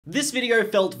This video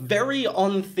felt very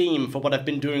on theme for what I've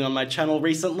been doing on my channel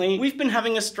recently. We've been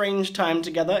having a strange time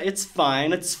together. It's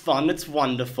fine, it's fun, it's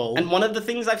wonderful. And one of the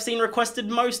things I've seen requested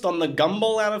most on the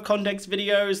Gumball out of context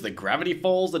videos, the Gravity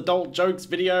Falls adult jokes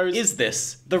videos, is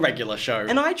this, the regular show.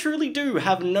 And I truly do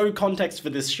have no context for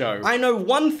this show. I know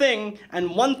one thing, and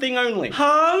one thing only.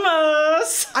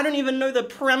 Hummus! I don't even know the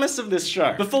premise of this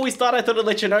show. Before we start, I thought I'd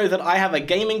let you know that I have a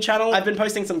gaming channel. I've been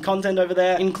posting some content over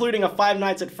there, including a Five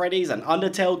Nights at Freddy's and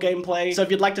Undertale gameplay. So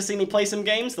if you'd like to see me play some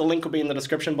games, the link will be in the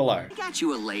description below. I got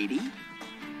you a lady.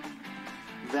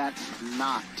 That's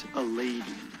not a lady.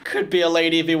 Could be a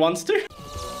lady if he wants to.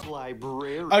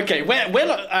 Librarian. Okay,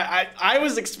 I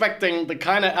was expecting the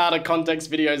kind of out of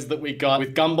context videos that we got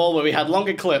with Gumball where we had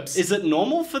longer clips. Is it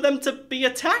normal for them to be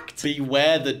attacked?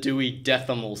 Beware the Dewey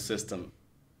Decimal System.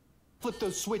 Flip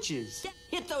those switches.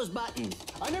 Hit those buttons.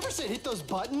 I never said hit those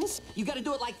buttons. You gotta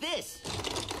do it like this.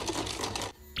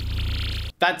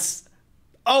 That's...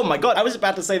 Oh my god, I was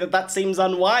about to say that seems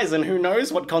unwise and who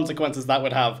knows what consequences that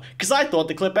would have. Because I thought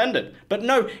the clip ended. But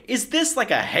no, is this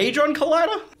like a Hadron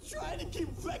Collider? Trying to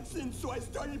keep flexing, so I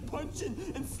started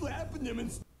punching and slapping them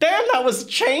and... Damn, that was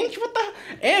change? What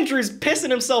the... Andrew's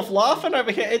pissing himself laughing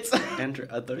over here. It's... Andrew,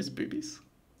 are those boobies?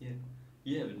 Yeah.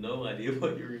 You have no idea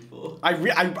what you're in for.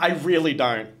 I really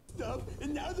don't. stuff,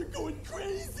 and now they're going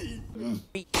crazy.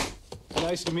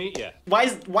 Nice to meet you.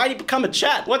 Why'd he become a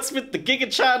Chad? What's with the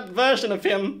Giga Chad version of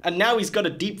him? And now he's got a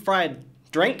deep fried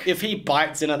drink? If he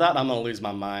bites into that, I'm gonna lose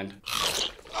my mind.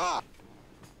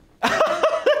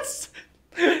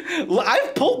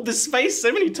 I've pulled this face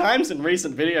so many times in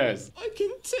recent videos. I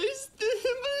can taste the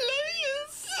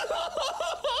Himalayas.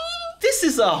 This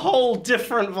is a whole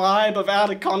different vibe of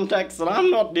out of context and I'm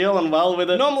not dealing well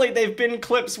with it. Normally they've been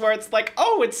clips where it's like,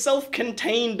 oh, it's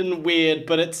self-contained and weird,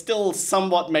 but it still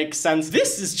somewhat makes sense.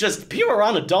 This is just pure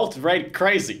unadulterated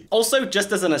crazy. Also,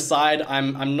 just as an aside,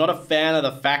 I'm not a fan of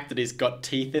the fact that he's got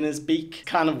teeth in his beak.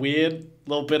 Kind of weird, a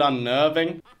little bit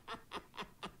unnerving.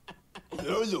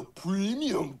 They're the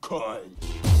premium kind.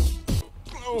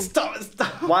 Stop.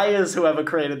 Why is whoever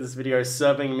created this video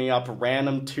serving me up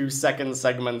random 2-second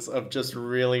segments of just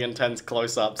really intense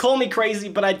close-ups? Call me crazy,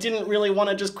 but I didn't really want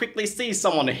to just quickly see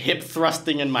someone hip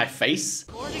thrusting in my face.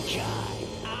 Mordecai,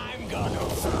 I'm gonna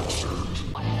fix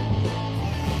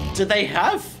it. Do they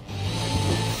have?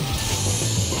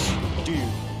 Dude,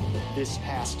 this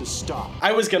has to stop.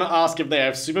 I was gonna ask if they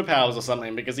have superpowers or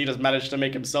something because he just managed to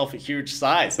make himself a huge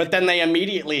size. But then they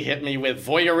immediately hit me with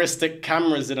voyeuristic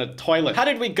cameras in a toilet. How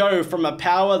did we go from a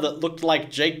power that looked like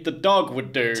Jake the dog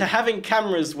would do to having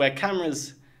cameras where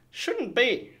cameras shouldn't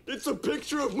be? It's a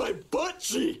picture of my butt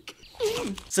cheek.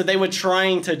 So they were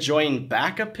trying to join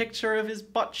back a picture of his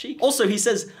butt cheek? Also, he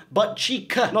says butt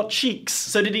cheek, not cheeks.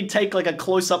 So did he take like a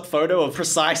close-up photo of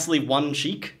precisely one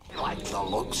cheek? Like the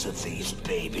looks of these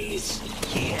babies.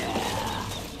 Yeah.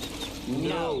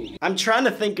 No. I'm trying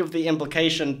to think of the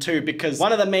implication too, because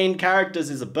one of the main characters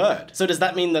is a bird. So does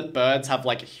that mean that birds have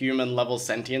like human level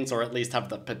sentience, or at least have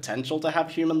the potential to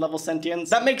have human level sentience?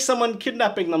 That makes someone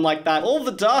kidnapping them like that all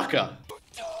the darker.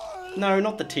 No,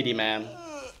 not the titty man.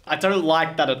 I don't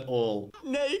like that at all.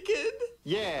 Naked?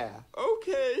 Yeah.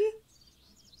 Okay.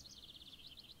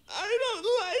 I don't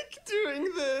like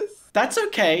doing this. That's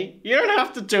okay. You don't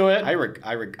have to do it. I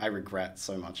regret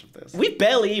so much of this. We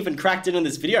barely even cracked into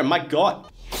this video. My god.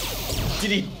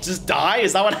 Did he just die?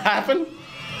 Is that what happened?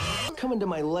 Come into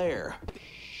my lair.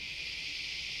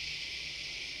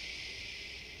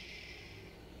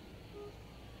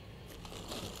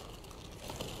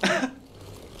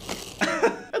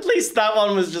 At least that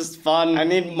one was just fun. I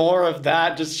need more of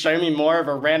that. Just show me more of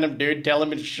a random dude telling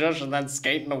me to shush and then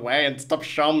skating away and stop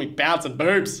showing me bouncing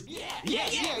boobs. Yeah.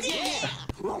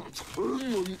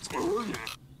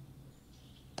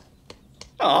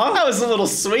 Aw, that was a little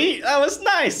sweet. That was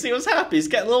nice. He was happy. He's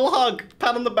getting a little hug.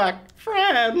 Pat on the back.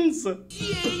 Friends.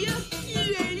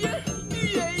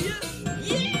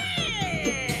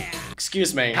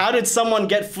 Excuse me. How did someone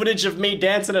get footage of me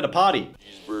dancing at a party?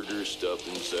 Cheeseburger stuffed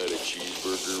inside a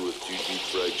cheeseburger with 2 deep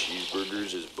fried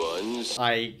cheeseburgers as buns.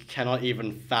 I cannot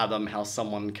even fathom how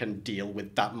someone can deal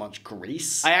with that much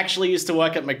grease. I actually used to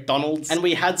work at McDonald's and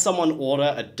we had someone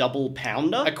order a double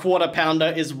pounder. A quarter pounder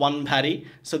is 1 patty,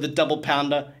 so the double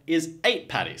pounder is 8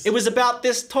 patties. It was about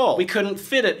this tall. We couldn't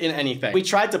fit it in anything. We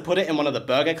tried to put it in one of the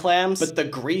burger clams, but the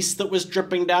grease that was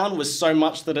dripping down was so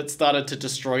much that it started to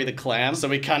destroy the clam, so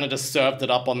we kind of just served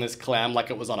it up on this clam like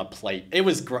it was on a plate. It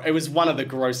was one of the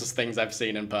grossest things I've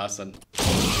seen in person.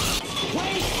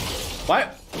 Wait.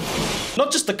 What?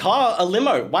 Not just a car, a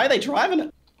limo. Why are they driving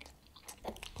it?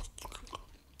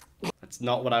 That's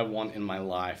not what I want in my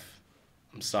life.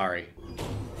 I'm sorry.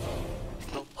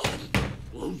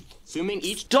 Assuming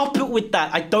each... Stop it with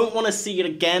that. I don't want to see it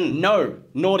again. No.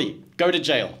 Naughty. Go to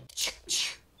jail.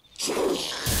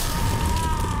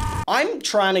 I'm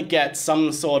trying to get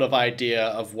some sort of idea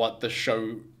of what the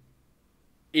show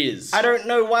is. I don't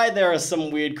know why there are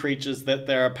some weird creatures that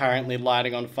they're apparently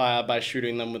lighting on fire by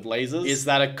shooting them with lasers. Is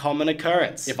that a common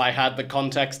occurrence? If I had the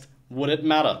context, would it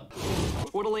matter?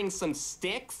 Twiddling some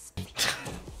sticks?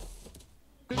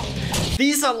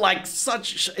 These are like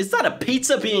such... Is that a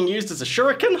pizza being used as a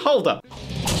shuriken? Hold up.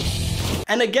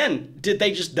 And again, did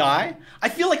they just die? I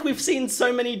feel like we've seen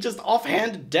so many just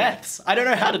offhand deaths. I don't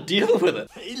know how to deal with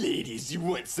it. Hey ladies, you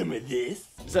want some of this?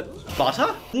 Is that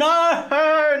butter?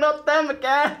 No, not them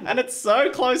again. And it's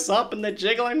so close up and they're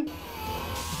jiggling.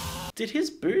 Did his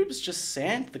boobs just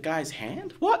sand the guy's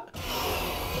hand? What?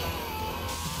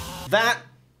 That,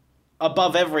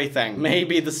 above everything, may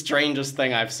be the strangest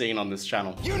thing I've seen on this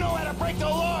channel. You know how to break the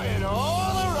law in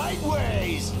all the right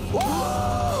ways!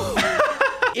 Whoa!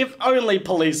 If only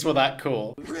police were that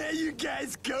cool. Where you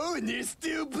guys going? There's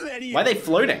still plenty. Why are they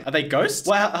floating? Are they ghosts?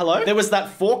 Well, hello? There was that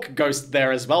fork ghost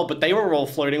there as well, but they were all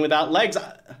floating without legs.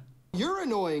 You're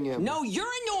annoying him. No, you're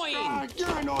annoying!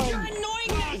 You're annoying. You're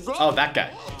annoying! Oh, that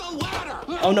guy. The ladder!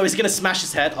 Oh no, he's gonna smash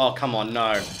his head. Oh, come on,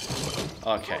 no.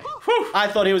 Okay. Whew. I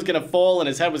thought he was gonna fall and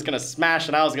his head was gonna smash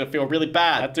and I was gonna feel really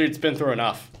bad. That dude's been through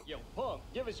enough. Yo, punk,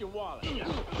 give us your wallet.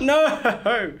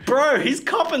 No! Bro, he's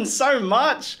copping so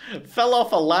much. Fell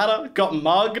off a ladder, got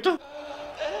mugged.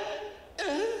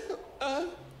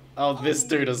 Oh, this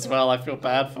dude as well. I feel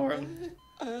bad for him.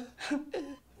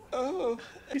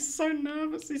 He's so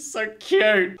nervous. He's so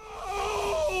cute.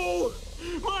 Oh!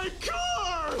 My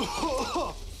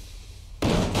car!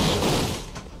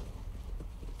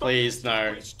 Please,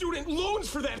 no. Student loans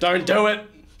for that! Don't do it.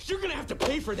 You're gonna have to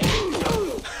pay for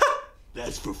that!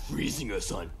 That's for freezing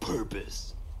us on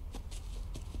purpose.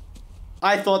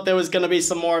 I thought there was gonna be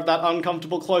some more of that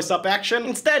uncomfortable close-up action.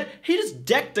 Instead, he just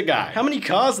decked a guy. How many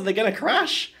cars are they gonna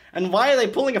crash? And why are they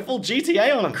pulling a full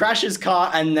GTA on him? Crash his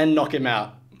car and then knock him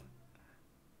out.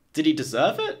 Did he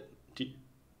deserve it?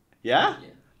 Yeah?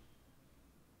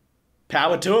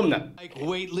 Power to him then. Like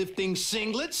weightlifting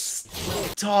singlets?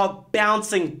 Stop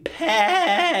bouncing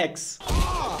pegs.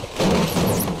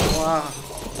 Wow.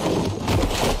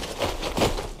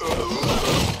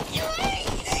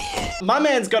 My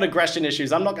man's got aggression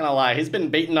issues, I'm not gonna lie. He's been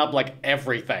beaten up like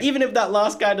everything. Even if that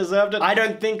last guy deserved it, I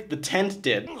don't think the tent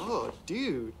did. Oh,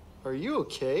 dude. Are you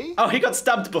okay? Oh, he got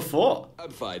stabbed before.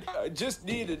 I'm fine. I just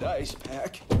need an ice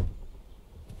pack.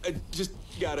 I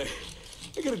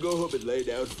gotta go home and lay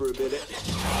down for a minute.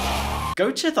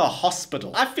 Go to the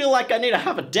hospital. I feel like I need to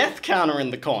have a death counter in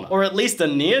the corner. Or at least a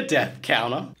near-death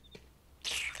counter.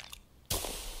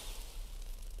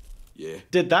 Yeah.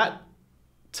 Did that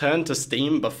turn to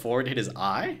steam before it hit his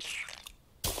eye?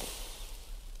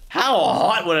 How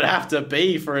hot would it have to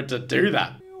be for it to do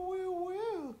that?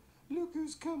 Well, look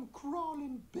who's come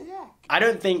crawling back. I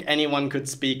don't think anyone could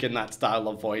speak in that style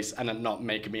of voice and it not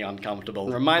make me uncomfortable.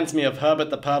 It reminds me of Herbert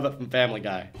the Pervert from Family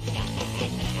Guy.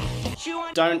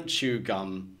 Don't chew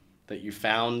gum that you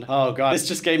found. Oh god, this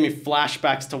just gave me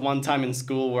flashbacks to one time in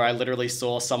school where I literally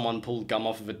saw someone pull gum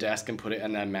off of a desk and put it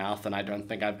in their mouth, and I don't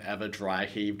think I've ever dry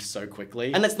heaved so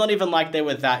quickly. And it's not even like they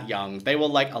were that young. They were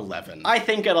like 11. I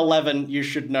think at 11 you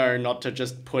should know not to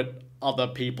just put other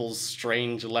people's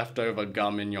strange leftover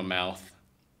gum in your mouth.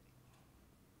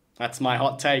 That's my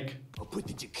hot take. I'll put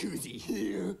the jacuzzi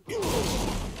here.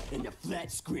 And the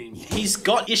flat screen here. He's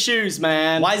got issues,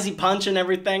 man. Why is he punching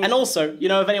everything? And also, you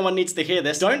know, if anyone needs to hear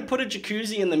this, don't put a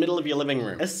jacuzzi in the middle of your living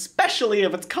room. Especially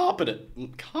if it's carpeted.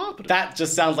 Carpeted? That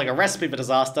just sounds like a recipe for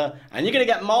disaster. And you're gonna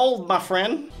get mold, my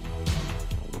friend.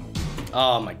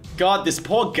 Oh my god, this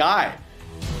poor guy.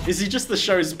 Is he just the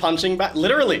show's punching bag?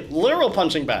 Literally, literal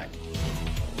punching bag.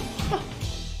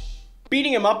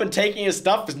 Beating him up and taking his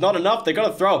stuff is not enough. They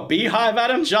gotta throw a beehive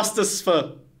at him? Justice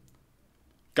for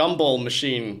Gumball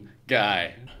Machine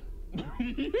Guy.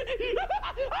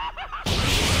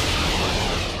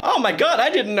 Oh my god, I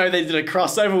didn't know they did a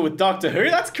crossover with Doctor Who.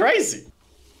 That's crazy.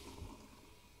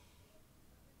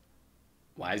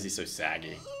 Why is he so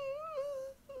saggy?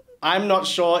 I'm not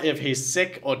sure if he's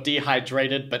sick or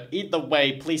dehydrated, but either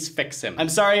way, please fix him. I'm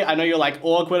sorry, I know you're like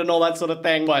awkward and all that sort of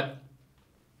thing, but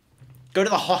go to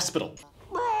the hospital.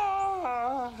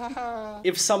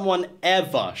 If someone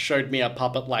ever showed me a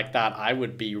puppet like that, I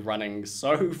would be running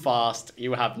so fast,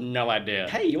 you have no idea.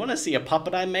 Hey, you wanna see a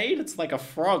puppet I made? It's like a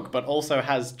frog, but also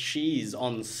has cheese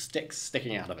on sticks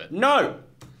sticking out of it. No!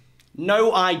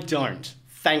 No, I don't.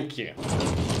 Thank you.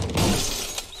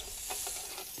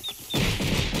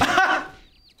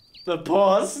 The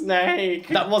poor snake.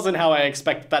 That wasn't how I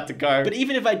expected that to go. But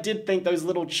even if I did think those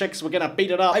little chicks were gonna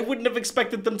beat it up, I wouldn't have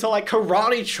expected them to like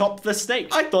karate chop the snake.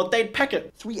 I thought they'd peck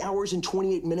it. 3 hours and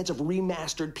 28 minutes of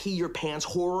remastered pee your pants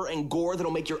horror and gore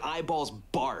that'll make your eyeballs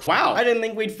barf. Wow, I didn't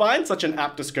think we'd find such an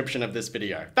apt description of this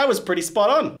video. That was pretty spot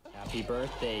on. Happy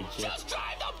birthday, Chip. Just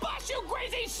drive the bus, you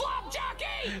crazy slop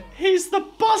jockey! He's the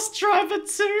bus driver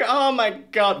too. Oh my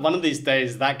god, one of these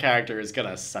days that character is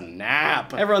gonna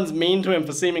snap. Everyone's mean to him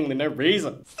for seemingly no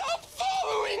reason. Stop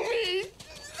following me!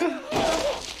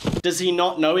 Does he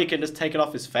not know he can just take it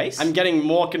off his face? I'm getting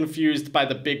more confused by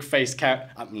the big face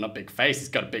not big face, he's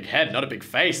got a big head, not a big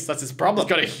face. That's his problem. He's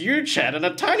got a huge head and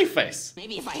a tiny face.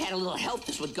 Maybe if I had a little help,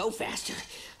 this would go faster.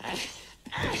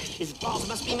 His balls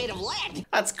must be made of lead.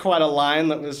 That's quite a line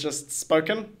that was just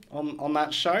spoken on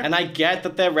that show. And I get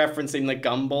that they're referencing the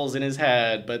gumballs in his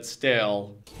head, but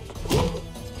still.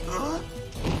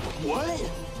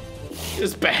 What?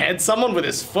 Just behead someone with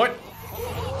his foot?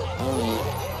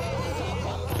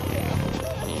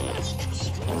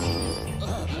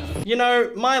 You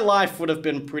know, my life would have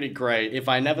been pretty great if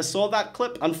I never saw that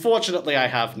clip. Unfortunately, I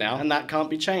have now, and that can't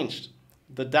be changed.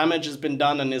 The damage has been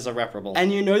done and is irreparable.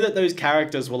 And you know that those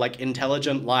characters were like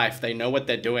intelligent life. They know what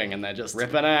they're doing and they're just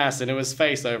ripping ass into his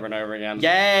face over and over again.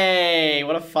 Yay!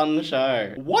 What a fun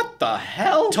show. What the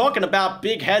hell? Talking about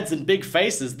big heads and big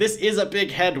faces, this is a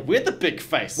big head with a big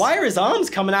face. Why are his arms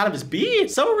coming out of his beard?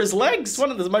 So are his legs.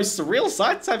 One of the most surreal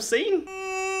sights I've seen.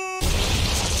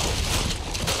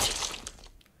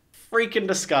 Freaking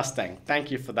disgusting.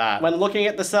 Thank you for that. When looking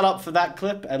at the setup for that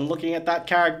clip and looking at that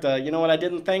character, you know what I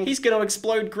didn't think? He's gonna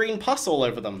explode green pus all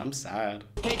over them. I'm sad.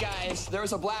 Hey guys, there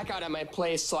was a blackout at my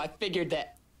place, so I figured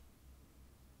that...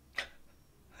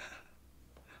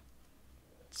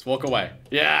 Let's walk away.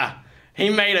 Yeah, he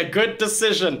made a good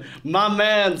decision. My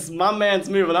man's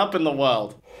moving up in the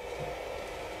world.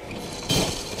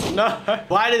 No,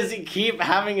 why does he keep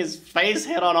having his face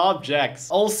hit on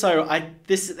objects? Also,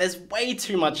 there's way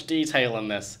too much detail in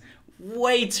this.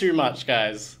 Way too much,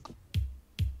 guys.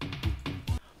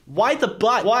 Why the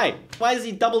butt? Why? Why is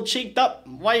he double cheeked up?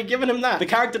 Why are you giving him that? The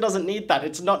character doesn't need that.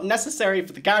 It's not necessary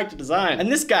for the character design.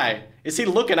 And this guy, is he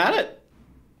looking at it?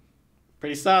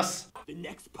 Pretty sus. The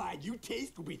next pie you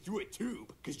taste will be through a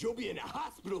tube, because you'll be in a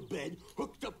hospital bed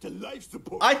hooked up to life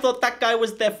support. I thought that guy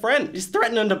was their friend. He's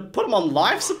threatening to put him on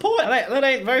life support? That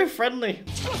ain't very friendly.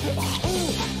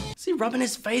 Is he rubbing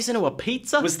his face into a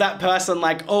pizza? Was that person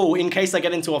like, oh, in case I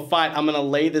get into a fight, I'm gonna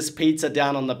lay this pizza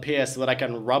down on the pier so that I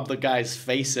can rub the guy's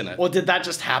face in it? Or did that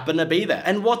just happen to be there?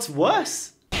 And what's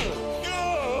worse?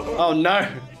 Oh no.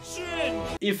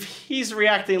 If he's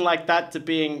reacting like that to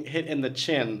being hit in the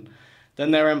chin,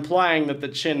 then they're implying that the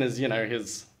chin is, you know,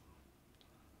 his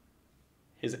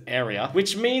area,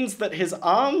 which means that his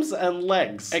arms and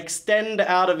legs extend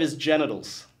out of his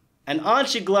genitals. And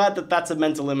aren't you glad that that's a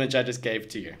mental image I just gave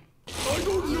to you? I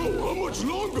don't know how much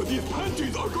longer these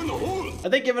panties are gonna hold. Are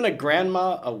they giving a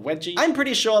grandma a wedgie? I'm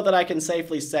pretty sure that I can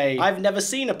safely say I've never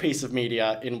seen a piece of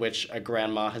media in which a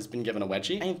grandma has been given a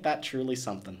wedgie. Ain't that truly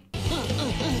something?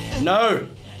 No!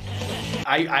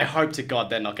 I hope to God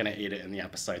they're not gonna eat it in the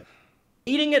episode.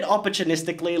 Eating it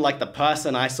opportunistically like the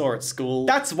person I saw at school,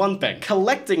 that's one thing.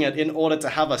 Collecting it in order to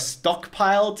have a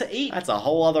stockpile to eat, that's a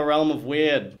whole other realm of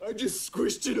weird. I just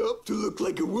squished it up to look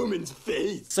like a woman's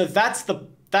face. So that's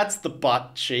the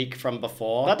butt cheek from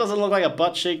before. That doesn't look like a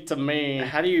butt cheek to me.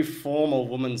 How do you form a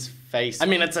woman's face? I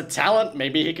mean, it's a talent.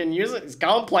 Maybe he can use it. He's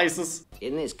going places.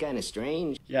 Isn't this kind of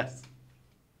strange? Yes.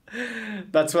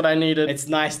 That's what I needed. It's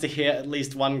nice to hear at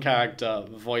least one character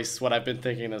voice what I've been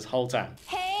thinking this whole time.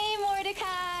 Hey,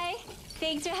 Mordecai.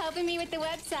 Thanks for helping me with the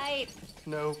website.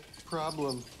 No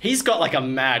problem. He's got like a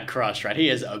mad crush, right? He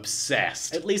is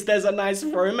obsessed. At least there's a nice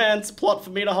romance plot for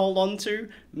me to hold on to.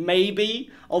 Maybe.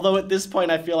 Although at this point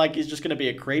I feel like he's just gonna be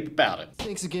a creep about it.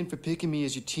 Thanks again for picking me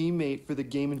as your teammate for the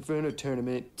Game Inferno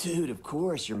tournament. Dude, of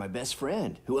course, you're my best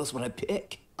friend. Who else would I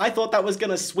pick? I thought that was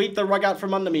gonna sweep the rug out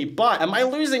from under me, but am I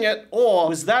losing it? Or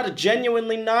was that a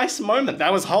genuinely nice moment?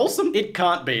 That was wholesome? It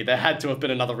can't be. There had to have been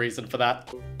another reason for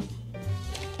that.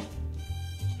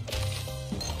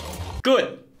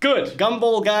 Good. Good.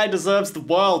 Gumball guy deserves the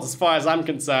world as far as I'm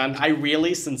concerned. I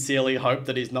really sincerely hope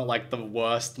that he's not like the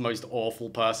worst, most awful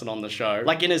person on the show.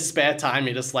 Like in his spare time,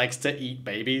 he just likes to eat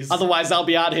babies. Otherwise, I'll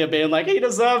be out here being like, he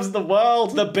deserves the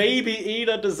world. The baby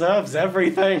eater deserves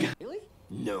everything. Really?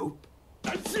 Nope.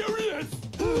 I'm serious.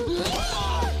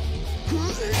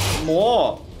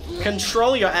 More.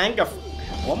 Control your anger.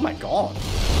 Oh my God.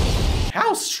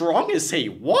 How strong is he?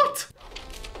 What?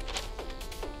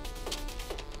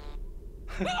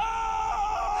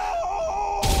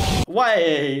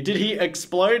 Why? Did he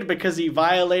explode because he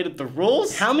violated the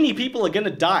rules? How many people are gonna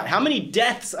die? How many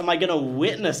deaths am I gonna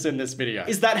witness in this video?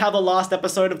 Is that how the last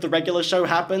episode of the regular show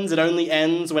happens? It only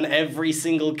ends when every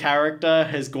single character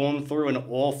has gone through an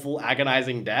awful,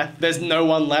 agonizing death? There's no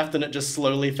one left and it just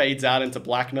slowly fades out into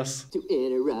blackness? To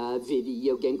enter a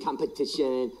video game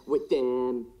competition with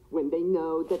them when they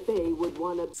know that they would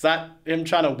want to. Is that him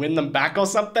trying to win them back or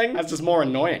something? That's just more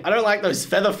annoying. I don't like those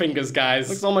feather fingers, guys.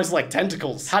 Looks almost like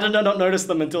tentacles. How did I not notice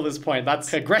them until this point?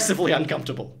 That's aggressively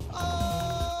uncomfortable.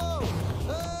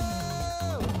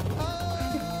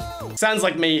 Sounds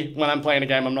like me when I'm playing a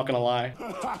game, I'm not gonna lie.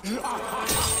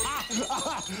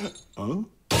 Huh?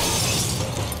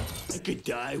 I could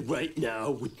die right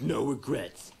now with no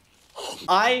regrets.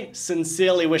 I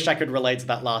sincerely wish I could relate to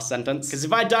that last sentence, because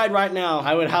if I died right now,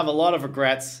 I would have a lot of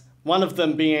regrets. One of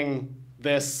them being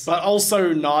this, but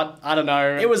also not. I don't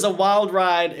know. It was a wild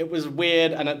ride, it was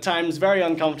weird, and at times very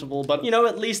uncomfortable, but you know,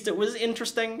 at least it was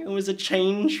interesting. It was a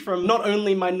change from not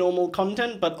only my normal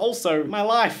content, but also my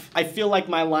life. I feel like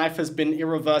my life has been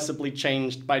irreversibly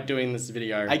changed by doing this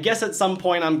video. I guess at some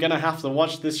point I'm gonna have to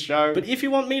watch this show, but if you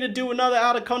want me to do another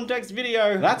out of context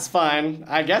video, that's fine.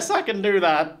 I guess I can do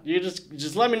that. You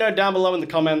just let me know down below in the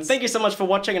comments. Thank you so much for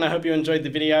watching, and I hope you enjoyed the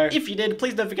video. If you did,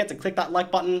 please don't forget to click that like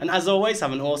button, and as always,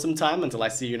 have an awesome time until I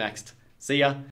see you next. See ya.